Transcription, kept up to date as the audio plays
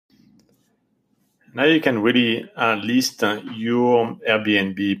Now you can really list your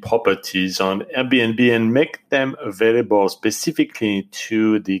Airbnb properties on Airbnb and make them available specifically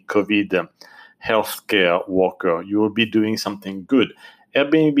to the COVID healthcare worker. You will be doing something good.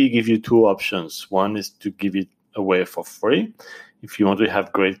 Airbnb give you two options. One is to give it away for free if you want to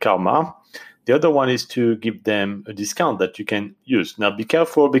have great karma. The other one is to give them a discount that you can use. Now be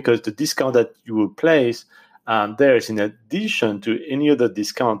careful, because the discount that you will place there is in addition to any other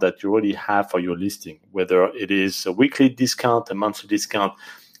discount that you already have for your listing, whether it is a weekly discount, a monthly discount.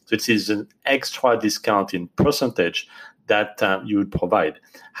 So it is an extra discount in percentage that you would provide.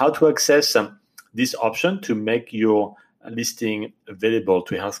 How to access this option to make your listing available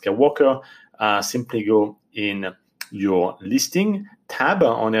to a healthcare worker? Simply go in your listing tab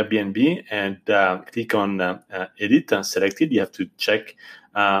on Airbnb and click on edit and selected. You have to check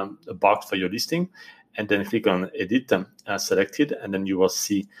a box for your listing, and then click on edit selected, and then you will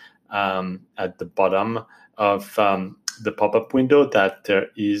see at the bottom of the pop-up window that there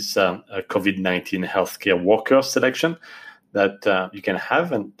is a COVID-19 healthcare worker selection that you can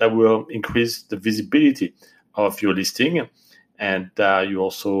have, and that will increase the visibility of your listing. And you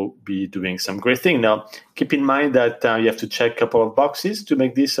also be doing some great thing. Now, keep in mind that you have to check a couple of boxes to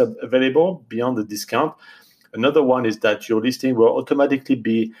make this available beyond the discount. Another one is that your listing will automatically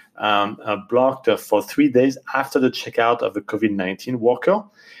be blocked for 3 days after the checkout of the COVID-19 worker.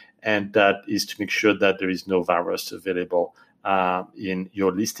 And that is to make sure that there is no virus available in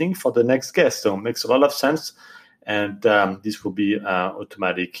your listing for the next guest. So it makes a lot of sense. And this will be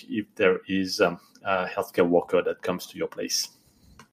automatic if there is a healthcare worker that comes to your place.